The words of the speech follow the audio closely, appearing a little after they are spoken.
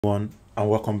Everyone, and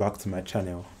welcome back to my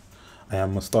channel. I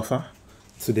am Mustafa.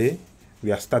 Today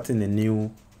we are starting a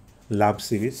new lab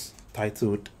series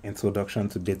titled Introduction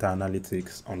to Data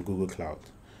Analytics on Google Cloud.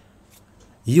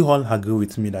 You all agree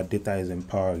with me that data is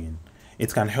empowering.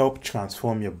 It can help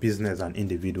transform your business and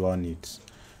individual needs.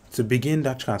 To begin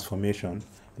that transformation,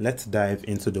 let's dive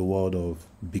into the world of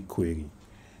BigQuery,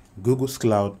 Google's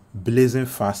cloud blazing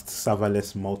fast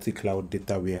serverless multi-cloud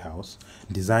data warehouse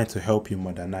designed to help you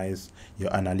modernize your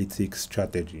analytics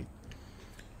strategy.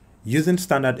 Using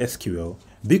standard SQL,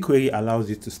 BigQuery allows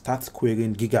you to start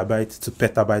querying gigabytes to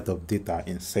petabytes of data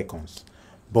in seconds.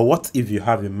 But what if you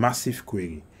have a massive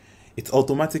query? It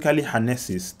automatically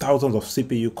harnesses thousands of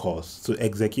CPU cores to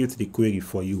execute the query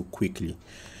for you quickly.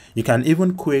 You can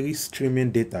even query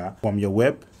streaming data from your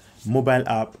web, mobile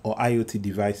app, or IoT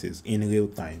devices in real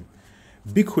time.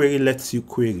 BigQuery lets you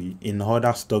query in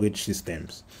other storage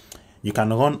systems. You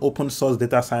can run open source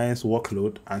data science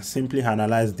workload and simply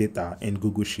analyze data in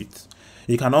Google Sheets.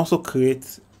 You can also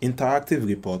create interactive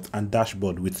reports and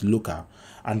dashboard with Looker,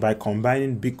 and by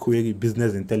combining BigQuery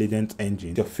Business Intelligence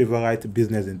Engine, your favorite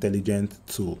business intelligence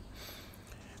tool.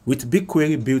 With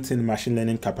BigQuery built-in machine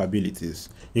learning capabilities,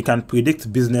 you can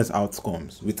predict business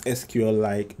outcomes with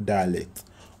SQL-like dialect,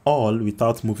 all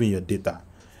without moving your data.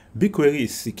 BigQuery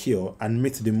is secure and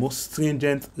meets the most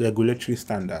stringent regulatory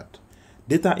standard.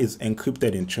 Data is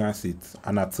encrypted in transit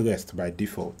and at rest by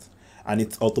default, and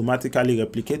it's automatically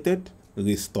replicated,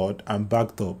 restored, and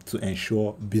backed up to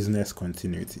ensure business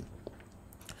continuity.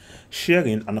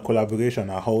 Sharing and collaboration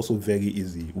are also very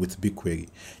easy with BigQuery.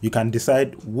 You can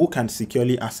decide who can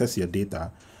securely access your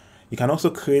data. You can also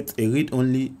create a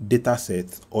read-only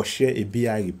dataset or share a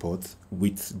BI report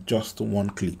with just one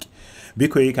click.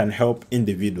 BigQuery can help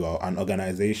individual and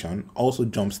organization also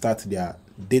jumpstart their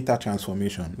data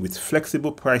transformation with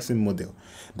flexible pricing model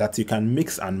that you can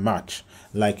mix and match,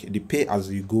 like the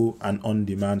pay-as-you-go and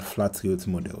on-demand flat rate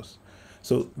models.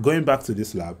 So going back to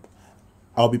this lab,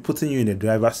 I'll be putting you in a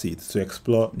driver's seat to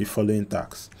explore the following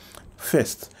tasks.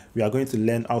 First, we are going to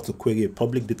learn how to query a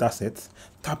public dataset,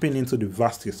 tapping into the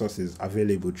vast resources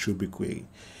available through BigQuery.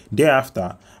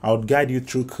 Thereafter, I would guide you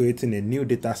through creating a new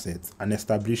dataset and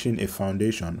establishing a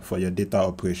foundation for your data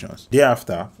operations.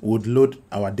 Thereafter, we would load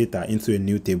our data into a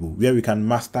new table where we can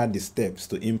master the steps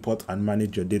to import and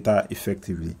manage your data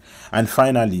effectively. And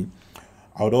finally,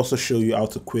 I would also show you how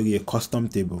to query a custom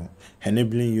table,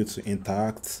 enabling you to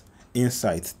interact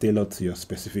insights tailored to your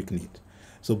specific need.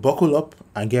 So buckle up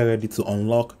and get ready to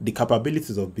unlock the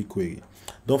capabilities of BigQuery.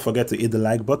 Don't forget to hit the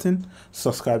like button,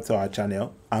 subscribe to our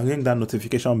channel, and ring that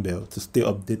notification bell to stay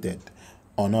updated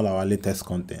on all our latest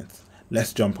content.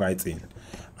 Let's jump right in.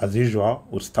 As usual,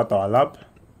 we'll start our lab.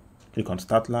 Click on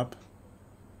Start Lab.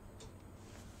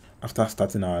 After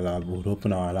starting our lab, we'll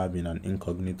open our lab in an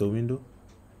incognito window.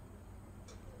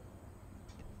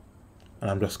 And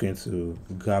I'm just going to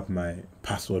grab my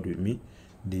password with me.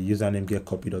 The username gets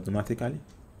copied automatically.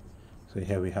 So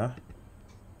here we are.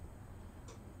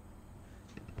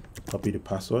 Copy the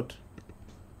password.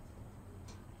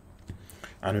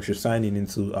 And we should sign in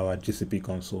into our GSP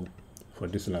console for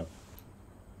this lab.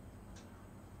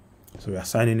 So we are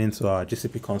signing into our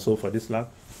GSP console for this lab.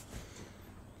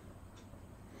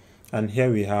 And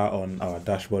here we are on our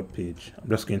dashboard page. I'm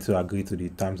just going to agree to the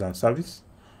terms and service.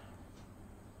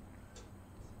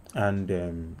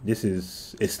 And this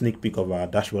is a sneak peek of our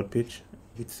dashboard page.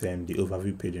 It's the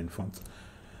overview page in front.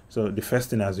 So the first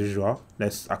thing, as usual,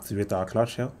 let's activate our Cloud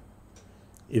Shell,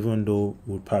 even though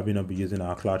we'll probably not be using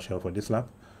our Cloud Shell for this lab.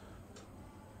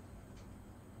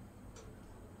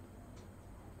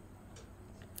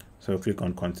 So click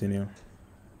on continue.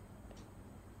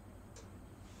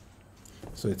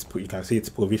 So you can see it's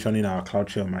provisioning our Cloud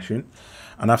Shell machine.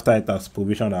 And after it has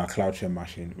provisioned our Cloud Shell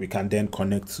machine, we can then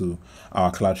connect to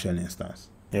our Cloud Shell instance.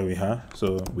 Here we are.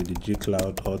 So with the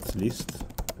gcloud hot list.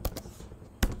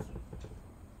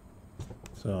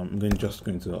 So I'm just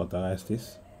going to authorize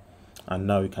this. And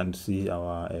now we can see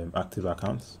our active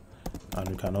accounts. And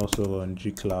we can also run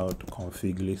gcloud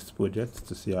config list project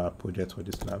to see our project for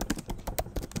this lab.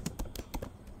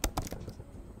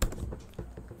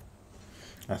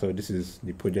 So this is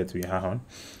the project we are on,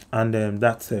 and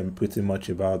that's pretty much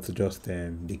about just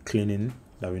the cleaning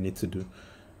that we need to do.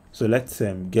 So let's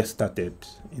get started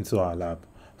into our lab.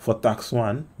 For task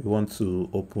 1, we want to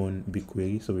open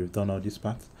BigQuery. So we've done all this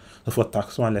part. So for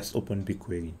task 1, let's open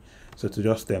BigQuery. So to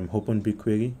just open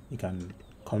BigQuery, you can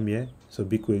come here. So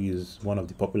BigQuery is one of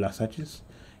the popular searches.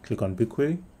 Click on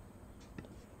BigQuery.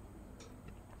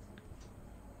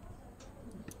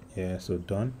 Yeah, so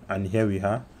done. And here we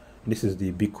are. This is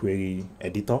the BigQuery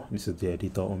editor. This is the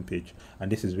editor homepage,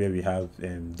 and this is where we have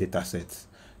data sets.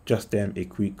 just a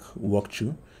quick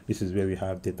walkthrough. This is where we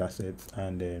have datasets,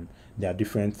 and there are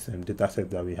different datasets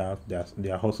that we have.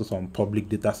 There are also some public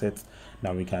datasets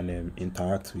that we can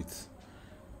interact with.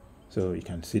 So you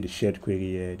can see the shared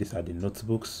query here. These are the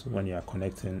notebooks when you are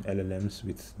connecting LLMs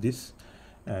with this.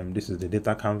 This is the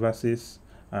data canvases,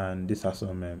 and these are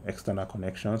some external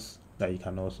connections that you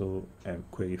can also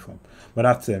query from. But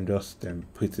that's just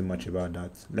pretty much about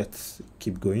that. Let's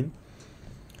keep going.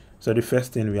 So the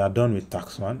first thing, we are done with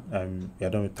task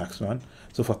 1.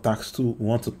 So for task 2, we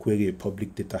want to query a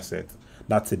public data set.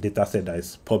 That's a data set that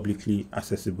is publicly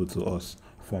accessible to us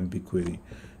from BigQuery.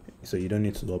 So you don't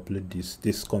need to upload this.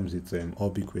 This comes with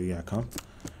all BigQuery account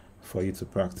for you to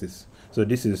practice. So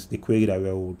this is the query that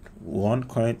we would run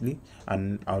currently,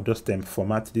 and I'll just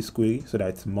format this query so that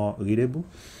it's more readable.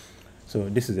 So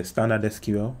this is a standard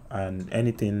SQL, and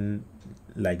anything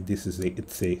like this is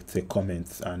it's a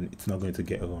comment, and it's not going to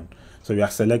get run. So we are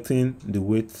selecting the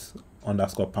weight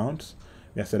 _ pounds.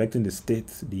 We are selecting the state,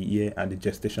 the year, and the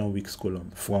gestation weeks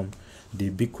column from the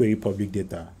BigQuery public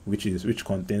data, which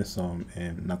contains some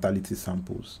natality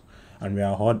samples, and we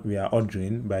are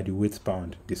ordering by the weight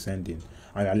pound descending,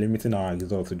 and we are limiting our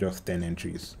result to just 10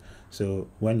 entries. So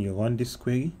when you run this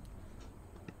query,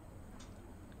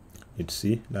 you'd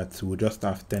see that we'll just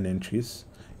have 10 entries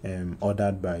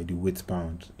ordered by the weight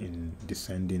pound in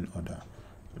descending order,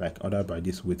 like ordered by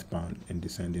this weight pound in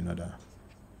descending order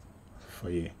for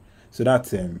you. So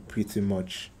that's pretty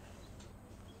much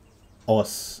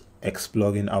us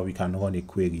exploring how we can run a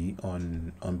query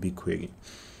on BigQuery.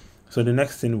 So the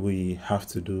next thing we have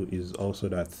to do is also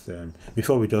that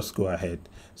before we just go ahead,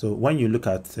 so when you look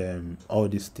at all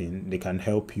these things, they can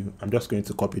help you. I'm just going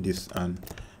to copy this and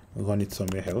run it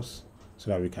somewhere else so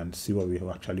that we can see what we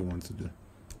actually want to do.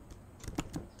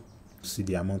 See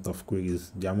the amount of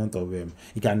queries, the amount of it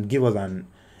can give us an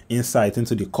insight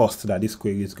into the cost that this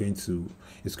query is going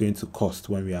to cost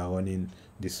when we are running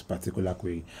this particular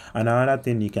query. And another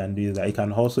thing you can do is that it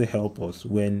can also help us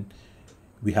when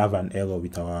we have an error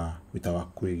with our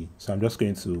query. So I'm just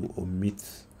going to omit.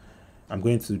 I'm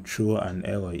going to throw an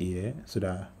error here so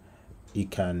that it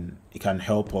can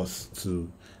help us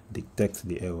to detect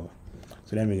the error.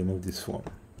 So let me remove this form.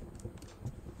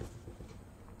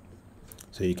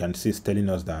 So you can see it's telling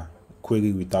us that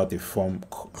query without a form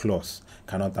clause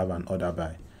cannot have an order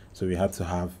by. So we have to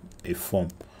have a form.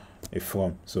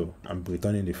 So I'm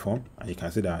returning the form, and you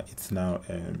can see that it's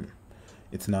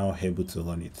now able to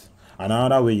run it.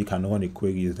 Another way you can run a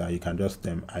query is that you can just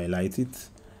highlight it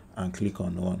and click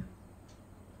on run.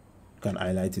 You can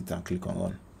highlight it and click on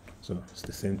run. So it's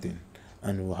the same thing,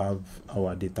 and we'll have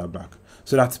our data back.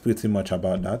 So that's pretty much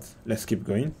about that. Let's keep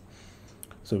going.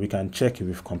 So we can check if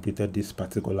we've completed this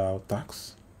particular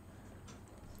task.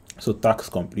 So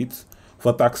task complete.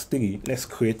 For task 3, let's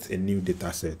create a new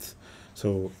data set.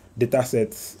 So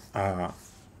datasets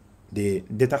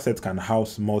can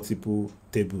house multiple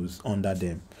tables under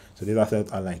them. So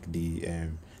datasets are like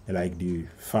the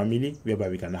family, whereby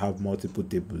we can have multiple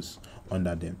tables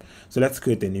under them. So let's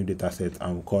create a new dataset,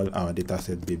 and we'll call our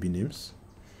dataset baby names.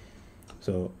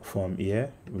 So from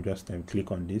here, we just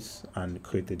click on this and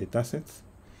create a dataset.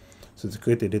 So to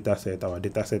create a dataset, our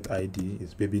dataset ID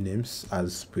is baby names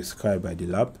as prescribed by the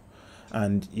lab,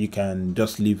 and you can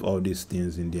just leave all these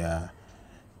things in there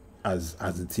as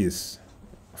it is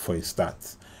for a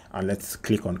start. And let's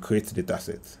click on create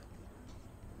dataset.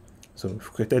 So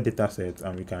we've created dataset,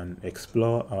 and we can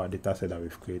explore our dataset that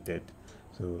we've created.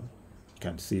 So you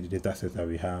can see the dataset that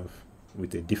we have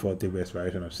with a default table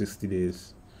expiration of 60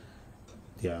 days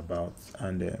thereabouts,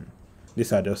 and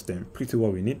these are just pretty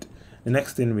what we need. The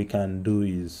next thing we can do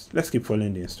is let's keep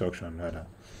following the instruction rather.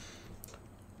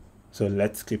 So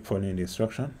let's keep following the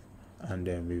instruction, and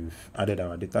then we've added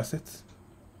our dataset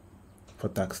for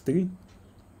task 3.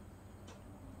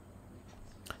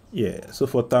 So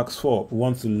for task 4, we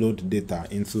want to load data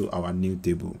into our new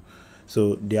table.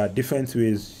 So there are different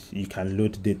ways you can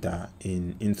load data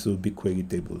into BigQuery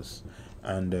tables,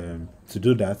 and to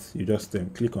do that, you just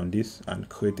click on this and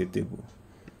create a table.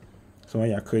 So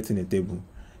when you're creating a table,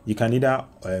 you can either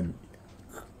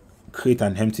create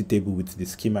an empty table with the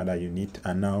schema that you need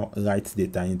and now write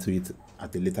data into it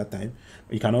at a later time.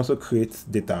 You can also create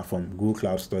data from Google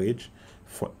Cloud Storage.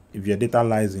 If your data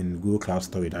lies in Google Cloud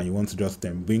Storage and you want to just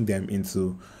bring them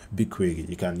into BigQuery,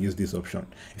 you can use this option.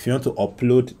 If you want to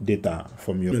upload data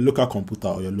from your local computer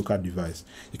or your local device,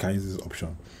 you can use this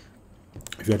option.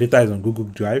 If your data is on Google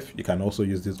Drive, you can also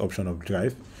use this option of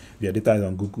Drive. If your data is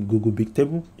on Google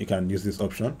Bigtable, you can use this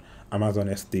option, Amazon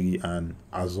S3 and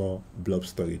Azure Blob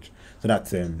Storage. So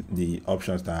that's the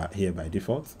options that are here by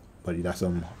default, but there are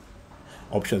some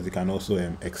options you can also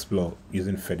explore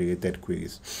using federated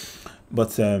queries.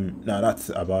 But now that's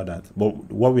about that.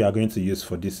 But what we are going to use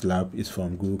for this lab is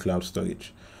from Google Cloud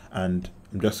Storage, and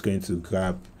I'm just going to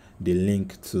grab the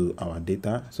link to our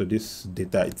data. So this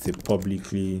data, it's a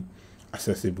publicly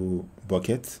accessible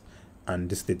bucket, and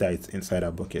this data is inside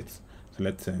our bucket. So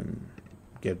let's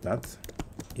get that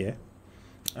here,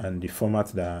 and the format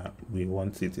that we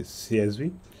want it is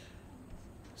CSV.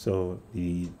 So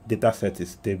the data set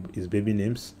is baby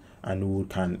names,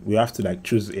 and we have to like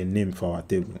choose a name for our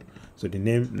table. So the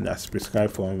name that's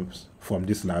prescribed from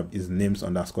this lab is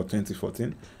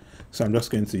names_2014. So I'm just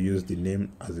going to use the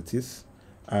name as it is,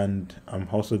 and I'm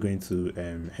also going to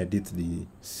edit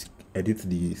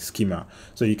the schema.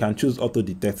 So you can choose auto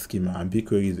detect schema, and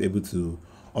BigQuery is able to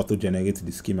auto generate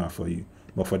the schema for you.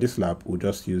 But for this lab, we'll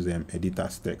just use edit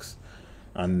as text.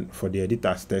 And for the edit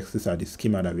as text, these are the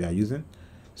schema that we are using.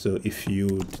 So if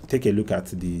you take a look at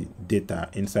the data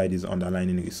inside this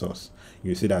underlining resource,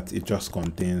 you see that it just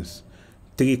contains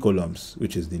 3 columns,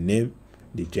 which is the name,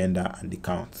 the gender, and the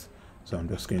count. So I'm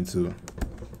just going to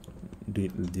do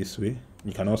it this way.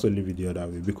 You can also leave it the other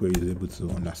way. BigQuery is able to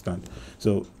understand.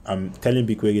 So I'm telling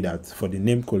BigQuery that for the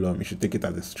name column, you should take it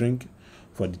as a string.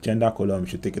 For the gender column, you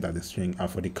should take it as a string. And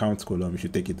for the count column, you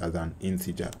should take it as an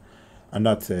integer. And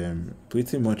that's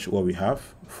pretty much what we have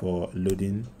for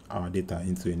loading our data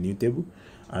into a new table.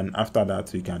 And after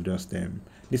that, we can just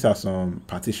these are some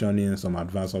partitioning, some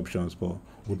advanced options, but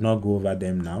we'll not go over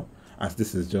them now, as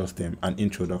this is just an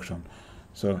introduction.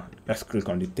 So let's click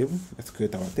on the table. Let's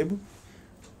create our table,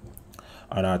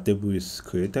 and our table is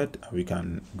created. We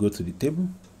can go to the table.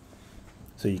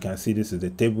 So you can see this is the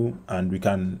table, and we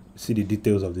can see the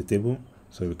details of the table.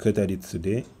 So we created it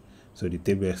today. So the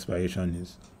table expiration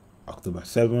is October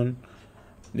 7.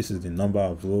 This is the number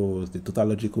of rows, the total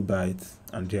logical bytes,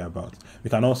 and thereabouts. We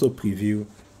can also preview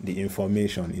the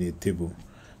information in a table.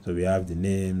 So we have the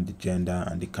name, the gender,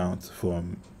 and the count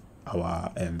from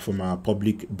our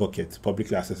public bucket,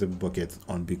 publicly accessible bucket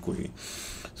on BigQuery.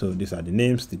 So these are the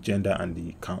names, the gender, and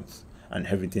the counts, and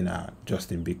everything are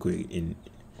just in BigQuery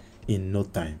in no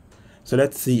time. So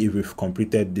let's see if we've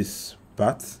completed this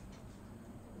part.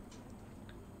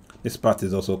 This part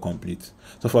is also complete.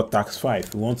 So for task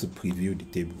 5, we want to preview the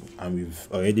table, and we've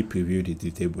already previewed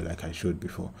the table like I showed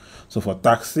before. So for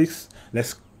task 6,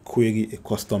 let's query a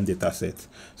custom data set.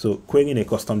 So querying a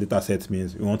custom data set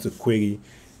means we want to query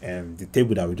the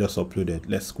table that we just uploaded.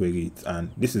 Let's query it,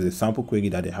 and this is a sample query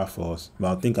that they have for us, but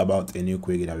I'll think about a new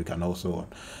query that we can also run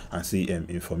and see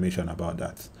information about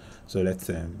that. So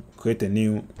let's create a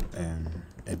new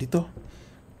editor.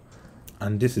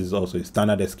 And this is also a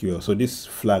standard SQL. So this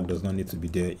flag does not need to be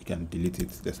there. You can delete it.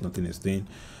 There's nothing it's doing.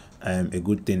 A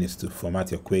good thing is to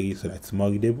format your query so that it's more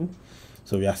readable.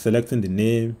 So we are selecting the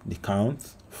name, the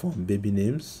count from baby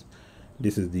names.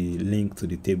 This is the link to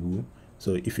the table.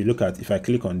 So if I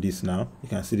click on this now, you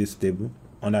can see this table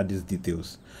under these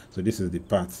details. So this is the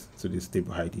path to this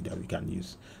table ID that we can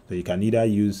use. So you can either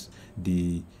use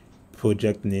the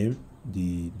project name,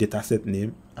 the dataset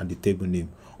name, and the table name,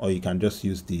 or you can just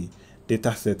use the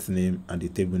dataset name and the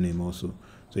table name also.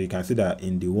 So you can see that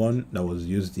in the one that was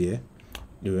used here,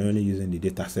 they were only using the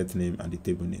dataset name and the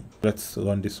table name. Let's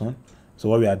run this one. So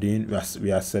what we are doing,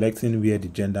 we are selecting where the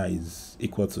gender is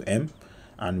equal to M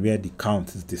and where the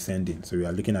count is descending. So we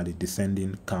are looking at the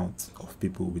descending count of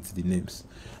people with the names,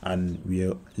 and we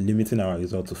are limiting our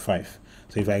result to 5.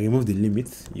 So if I remove the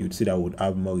limit, you would see that we would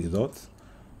have more results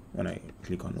when I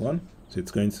click on 1. So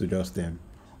it's going to just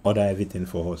order everything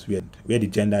for us where the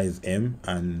gender is M,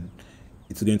 and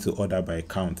it's going to order by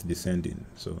count descending.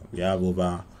 So we have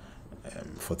over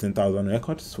 14,000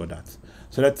 records for that.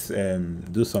 So let's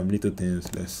do some little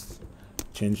things. Let's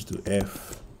change to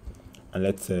F, and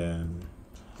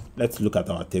let's look at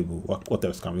our table. What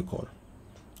else can we call?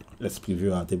 Let's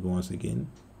preview our table once again.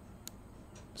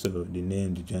 So the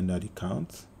name, the gender, the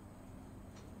count.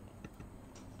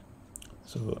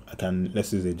 So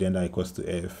let's use the gender equals to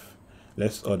F.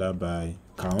 Let's order by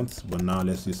count, but now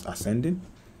let's use ascending.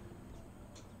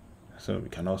 So we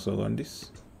can also run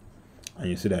this, and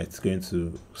you see that it's going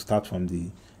to start from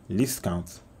the least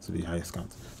count to the highest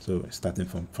count. So starting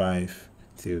from 5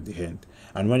 till the end.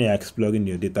 And when you're exploring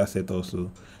your data set also,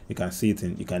 you can see it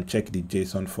you can check the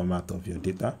JSON format of your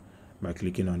data by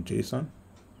clicking on JSON.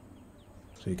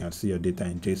 So you can see your data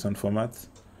in JSON format.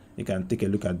 You can take a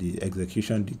look at the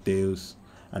execution details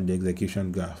and the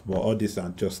execution graph, but all these are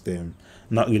just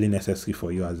not really necessary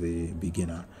for you as a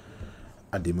beginner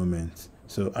at the moment.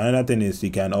 So another thing is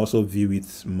you can also view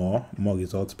it more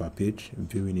results per page,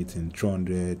 viewing it in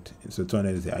 200. So 200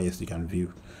 is the highest you can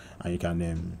view, and you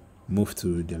can move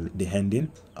to the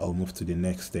ending, or move to the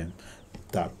next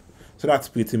tab. So that's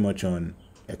pretty much on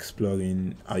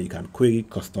exploring how you can query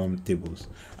custom tables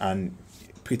and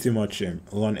pretty much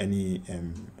run any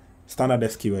standard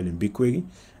SQL in BigQuery.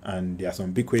 And there are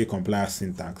some BigQuery compliance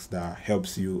syntax that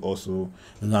helps you also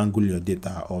wrangle your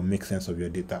data or make sense of your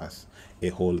data a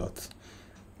whole lot.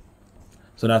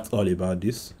 So that's all about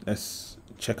this. Let's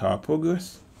check our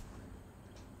progress.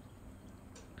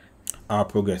 Our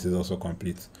progress is also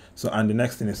complete. So, and the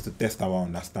next thing is to test our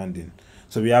understanding.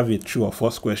 So we have a true or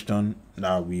false question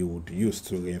that we would use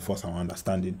to reinforce our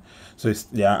understanding. So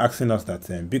they are asking us that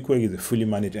BigQuery is a fully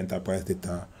managed enterprise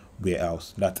data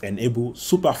warehouse that enables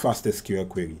super fast SQL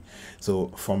query. So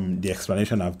from the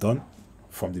explanation I've done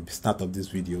from the start of this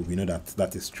video, we know that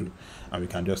that is true, and we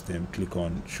can just click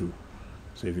on true.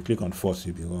 So if you click on false,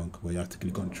 you'll be wrong, but you have to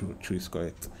click on true. True is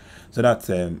correct. So that's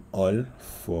all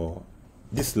for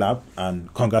this lab,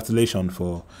 and congratulations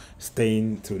for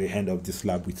staying to the end of this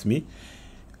lab with me.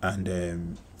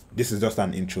 And this is just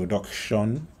an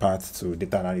introduction part to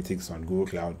data analytics on Google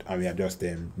Cloud, and we are just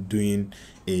doing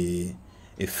a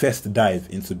first dive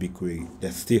into BigQuery.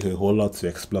 There's still a whole lot to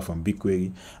explore from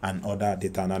BigQuery and other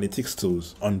data analytics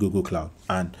tools on Google Cloud.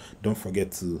 And don't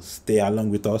forget to stay along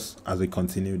with us as we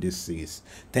continue this series.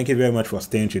 Thank you very much for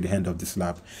staying to the end of this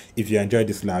lab. If you enjoyed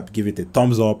this lab, give it a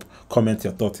thumbs up, comment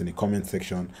your thoughts in the comment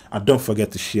section, and don't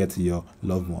forget to share to your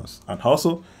loved ones. And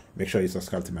also, make sure you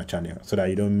subscribe to my channel so that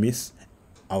you don't miss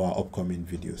our upcoming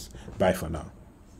videos. Bye for now.